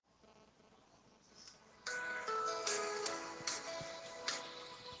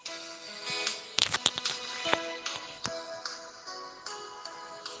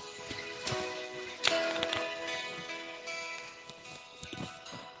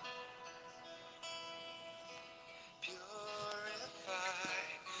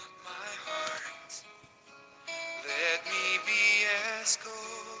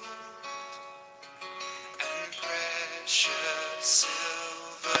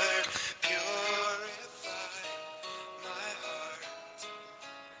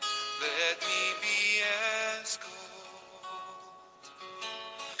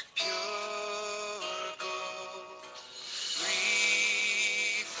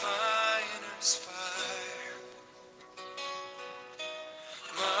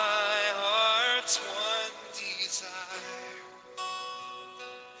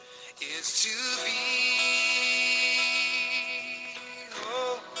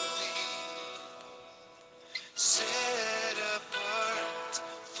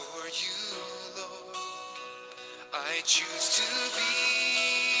to be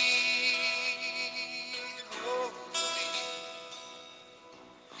holy,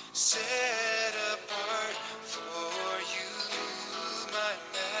 set apart for you, my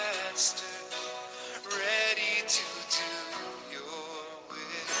master, ready to do your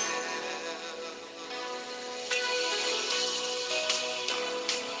will.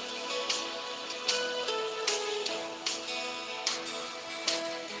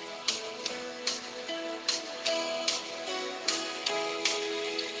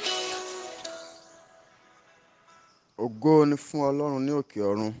 Ògo ni fún Ọlọ́run ní òkè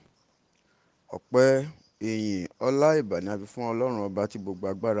ọ̀run. Ọpẹ́, ìyìn, ọlá, ìbà ni a fi fún Ọlọ́run ọba tí gbogbo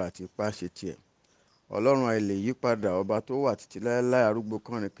agbára àti ipá ṣe tiẹ̀. Ọlọ́run àìlè yípadà, ọba tó wà títí láéláé, arúgbó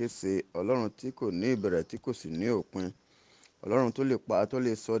kánrin kése, Ọlọ́run tí kò ní ìbẹ̀rẹ̀ tí kò sì ní òpin. Ọlọ́run tó lè pa tó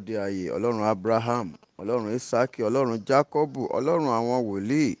lè sọ di ààyè, Ọlọ́run Abraham, Ọlọ́run Isaki, Ọlọ́run Jákọ́bù, Ọlọ́run àwọn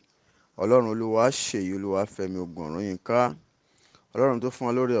wòlíì, Ọlọ́run Olúwaṣeyì, Olúwafẹ́mi ogun ọ̀run yín ká. Ọlọ́run tó fún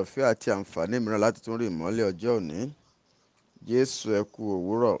wa lórí ọ̀fẹ́ àti àǹfààní mìíràn láti tún rí ìmọ́lẹ̀ ọjọ́ òní. Jésù ẹ kú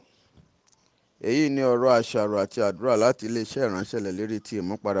òwúrọ̀. Èyí ni ọ̀rọ̀ àṣàrò àti àdúrà láti iléeṣẹ́ ìránṣẹ́ ìlérí ti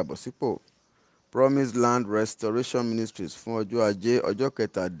ìmúpadàbọ̀sípò Promise Land Restoration Ministries fún ọjọ́ ajé ọjọ́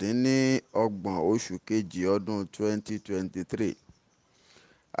kẹtàdínlọ́gbọ̀n oṣù kejì ọdún 2023.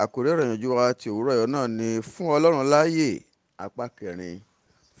 Àkòrí ọ̀rọ̀ ìyànjú wa ti òwúrọ̀ yọ náà ni fún Ọlọ́run láàyè apá kẹrin.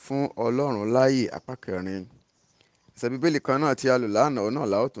 Fún Ọlọ́run láàyè apá kẹrin. Ẹsẹ̀ bíbélì kan náà tí a lò lánàá náà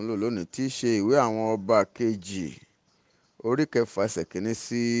la ó tún lò lónìí, tí í ṣe ìwé àwọn ọba kejì orí kẹfà ẹsẹ̀ kìíní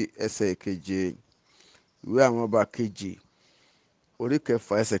sí ẹsẹ̀ keje. Ìwé àwọn ọba kejì orí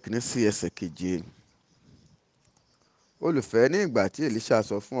kẹfà ẹsẹ̀ kìíní sí ẹsẹ̀ keje. Olùfẹ́, ní ìgbà tí Èlíṣà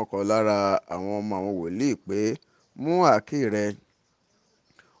sọ fún ọ̀kan lára àwọn ọmọ àwọn wòlíì pé mú àáké rẹ,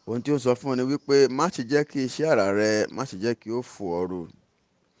 ohun tí ó sọ fún un ni wípé má ṣe jẹ́ kí iṣẹ́ àrà rẹ má ṣe jẹ́ kí ó fò ọ́ ru.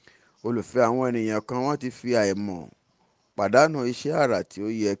 Olùfẹ́, àwọn ènìyàn kan wọ́n ti fi àìmọ̀ pàdánù iṣẹ́ àrà tí ó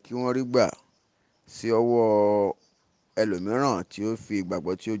yẹ kí wọ́n rí gbà sí ọwọ́ ẹlòmíràn tí ó fi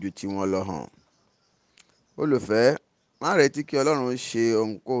ìgbàgbọ́ tí ó ju tiwọn lọ hàn. Olùfẹ́, má retí kí Ọlọ́run ṣe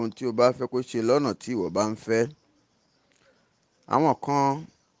ohunkóhun tí o bá fẹ́ kó ṣe lọ́nà tí ìwọ bá ń fẹ́. Àwọn kan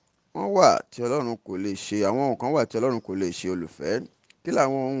wà tí Ọlọ́run kò lè ṣe, àwọn ohun kan wà tí Ọlọ́run kò lè ṣe. Olùfẹ́, kí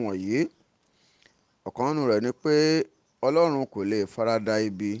làwọn ohun wọ̀nyí? Ọ̀kan nínú rẹ̀ ni pé Ọlọ́run kò lè farada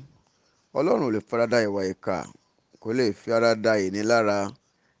ibi. Ọlọ́run ò lè farada ìwà ìkà, kò lè fi ara da ìnilára,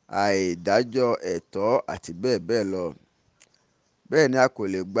 àìdájọ́ ẹ̀tọ́ àti bẹ́ẹ̀ bẹ́ẹ̀ lọ. Bẹ́ẹ̀ ni a kò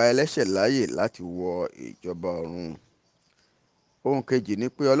lè gba ẹlẹ́ṣẹ̀ láàyè láti wọ ìjọba ọ̀run. Ohun kejì ni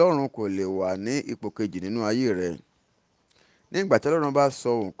pé Ọlọ́run kò lè wà ní ipò kejì nínú ayé rẹ. Nígbà tí Ọlọ́run bá sọ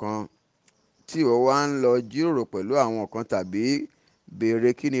ohun kan tí ìwọ wá ń lọ jíròrò pẹ̀lú àwọn kan tàbí béèrè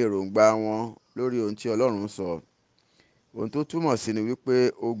kí ni èròǹgbà wọn lórí ohun tí Ọlọ́run sọ, ohun tó túmọ̀ sí ni wípé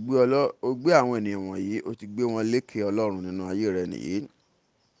o gbé àwọn ènìyàn wọ̀nyí, o ti gbé wọn lékè Ọlọ́run nínú ayé rẹ nìyí.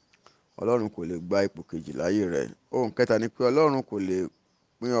 Ọlọ́run kò lè gba ipò kejì láyé rẹ. Ohun kẹta ni pé Ọlọ́run kò lè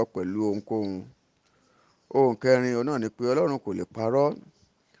pín ọ pẹ̀lú ohunkóhun. Ohun kẹrin náà ni pé Ọlọ́run kò lè parọ́,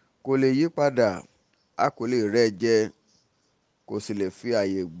 kò lè yí padà, a kò lè rẹ́ ẹ jẹ, kò sì lè fi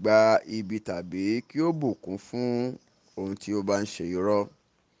àyè gba ibi tàbí kí ó bùkún fún ohun tí ó bá ń ṣe irọ́.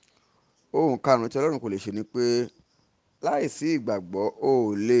 Ohun karùn-ún tí Ọlọ́run kò lè ṣe ni pé láìsí ìgbàgbọ́ o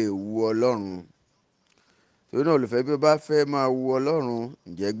ò lè wu Ọlọ́run. Torí náà olùfẹ́, bí o bá fẹ́ máa wu Ọlọ́run,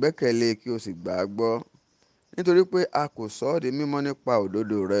 ǹjẹ́ gbẹ́kẹ̀lé kí o sì gbà á gbọ́. Nítorí pé a kò sọ ọ́ di mímọ́ nípa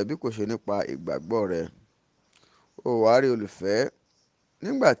òdodo rẹ bí kò ṣe nípa ìgbàgbọ́ rẹ. O wá rí olùfẹ́,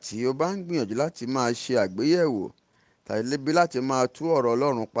 nígbà tí o bá ń gbìyànjú láti máa ṣe àgbéyẹ̀wò tàbí láti máa tú ọ̀rọ̀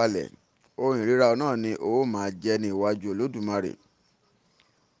Ọlọ́run palẹ̀, ohun ìríra náà ni o ó máa jẹ́ ní iwájú Olódùmarè.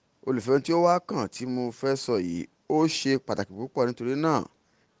 Olùfẹ́, ohun tí ó wá kàn tí mo fẹ́ sọ yìí ó ṣe pàtàkì púpọ̀, nítorí náà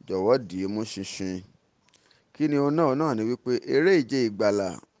jọ̀wọ́ dì í mú ṣinṣin. Kí ni ohun náà ni wípé eré ìje ìgbàlà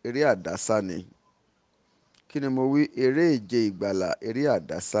eré àdásá ni. Kí ni mo wí? Eré ìje ìgbàlà eré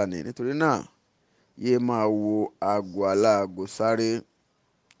àdásá ni. Nítorí náà yéé máa wo aago aláago sáré.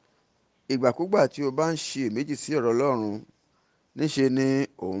 Ìgbàkúgbà tí o bá ń ṣe méjì sí ọ̀rọ̀ Ọlọ́run, níṣe ni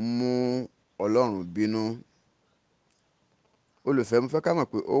ò ń mú Ọlọ́run bínú. Olùfẹ́, mo fẹ́ ká mọ̀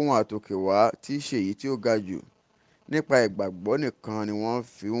pé ohun àtòkè wá tí í ṣe èyí tí ó ga jù nípa ìgbàgbọ́ nìkan ni wọ́n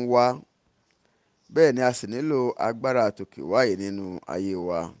fi ń wá. Bẹ́ẹ̀ ni a sì nílò agbára àtòkè wá yìí nínú ayé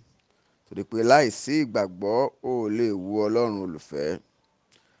wa. Torí pé láìsí ìgbàgbọ́ o ò lè wu Ọlọ́run. Olùfẹ́,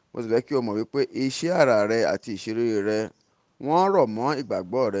 mo sì fẹ́ kí o mọ̀ wípé iṣẹ́ àrà rẹ àti ìṣeré rẹ wọ́n rọ̀ mọ́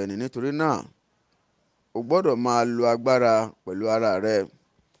ìgbàgbọ́ rẹ ni. Nítorí náà o gbọ́dọ̀ máa lo agbára pẹ̀lú ara rẹ,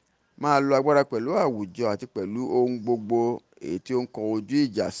 máa lo agbára pẹ̀lú àwùjọ àti pẹ̀lú ohun gbogbo èyí tí ó ń kan ojú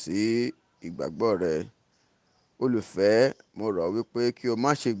ìjà sí ìgbàgbọ́ rẹ. Olùfẹ́, mo rọ̀ wípé kí o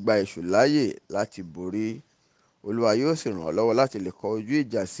má ṣe gba èṣù láàyè láti borí. Olúwa yóò sì ràn ọ́ lọ́wọ́ láti lè kọ ojú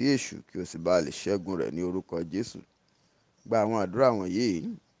ìjà sí èṣù kí o sì bá lè ṣẹ́gun rẹ̀ ní orúkọ Jésù. Gba àwọn àdúrà wọ̀nyí.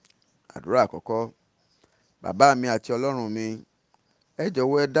 Àdúrà àkọ́kọ́. Bàbá mi àti Ọlọ́run mi, ẹ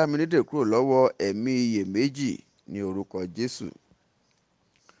jọ̀wọ́ ẹ dá mi nídè kúrò lọ́wọ́ ẹ̀mí iyèméjì ní orúkọ Jésù.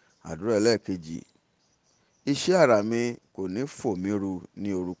 Àdúrà ẹlẹ́ẹ̀kejì. Iṣẹ́ àrà mi kò ní fò mí ru ní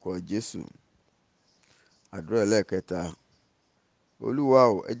orúkọ Jésù. Àdúrà ẹlẹ́ẹ̀kẹta. Olúwa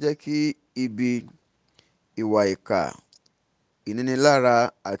o, ẹ jẹ́ kí ibi, ìwà ìkà, ìnínilára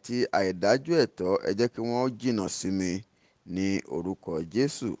àti àìdájú ẹ̀tọ́ ẹ jẹ́ kí wọ́n jìnnà sí mi ní orúkọ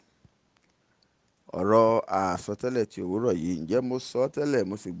Jésù. Ọ̀rọ̀ àsọtẹ́lẹ̀ ti òwúrọ̀ yìí, ǹjẹ́ mo sọ tẹ́lẹ̀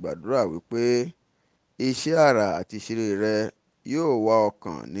mo sì gbàdúrà wípé iṣẹ́ àrà àti ìṣeré rẹ yóò wá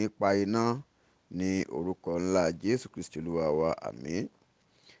ọkàn nípa iná ní orúkọ ńlá Jésù Kristi Olúwa wa. Àmín.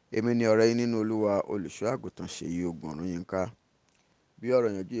 Èmi ni ọ̀rẹ́ yín nínú Olúwa, olùṣọ́ àgùntàn Ṣèyí Ogun Ọ̀rúnyìnká. Bí ọ̀rọ̀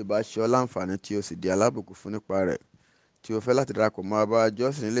ìyànjú yìí bá ṣe ọ́ láǹfààní tí o sì di alábùkún fún nípa rẹ̀, tí o fẹ́ láti darapọ̀ mọ́ abá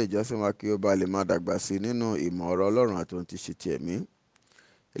jọ́sìn nílé ìjọsìn wa kí o bá lè máa dàgbà sí nínú ìmọ̀ ọ̀rọ̀ Ọlọ́run àti ohun tí ṣe ti ẹ̀mí.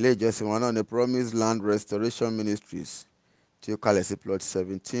 Ilé ìjọsìn wa náà ni Promise Land Restoration Ministries tí ó kalẹ̀ sí plot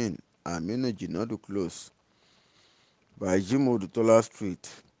 17 Aminu Jinadu Close by Jimoh Tola Street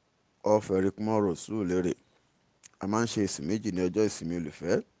off Eric Moro Surulere. A máa ń ṣe ìsìn méjì ní ọjọ́ ìsinmi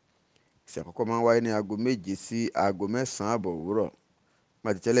olùfẹ́. Ìsìn àkọ́kọ́ máa ń wáyé ní aago 7 sí aago 9 àbọ̀ òwúrọ̀.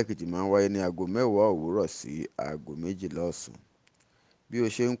 Nígbà tí tẹ́lẹ̀kejì máa ń wáyé ní aago 10 òwúrọ̀ sí aago 12 ọ̀sán. Bí o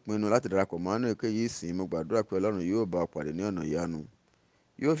ṣe ń pinnu láti darapọ̀ mọ́ àánú èkéyìí ìsìn, mo gbàdúrà pé Ọlọ́run yóò bá ọ pàdé ní ọ̀nà ìyanu.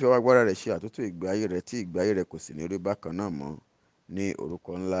 Yóò fi ọwọ́ agbára rẹ̀ ṣe àtúntò ìgbé ayé rẹ tí ìgbé ayé rẹ kò sì ní rí bákan náà mọ́ ní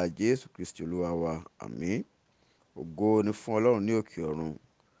orúkọ ńlá Jésù Kristi Olúwa wa. Àmín. Ògo ni fún Ọlọ́run ní òkè ọ̀run.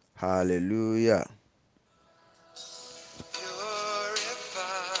 Hallelujah.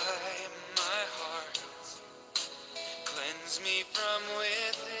 Purify my heart, cleanse me from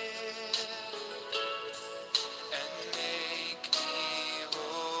within, and make me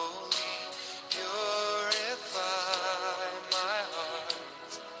holy. Purify my heart,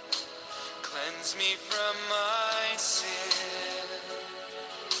 cleanse me from my sin.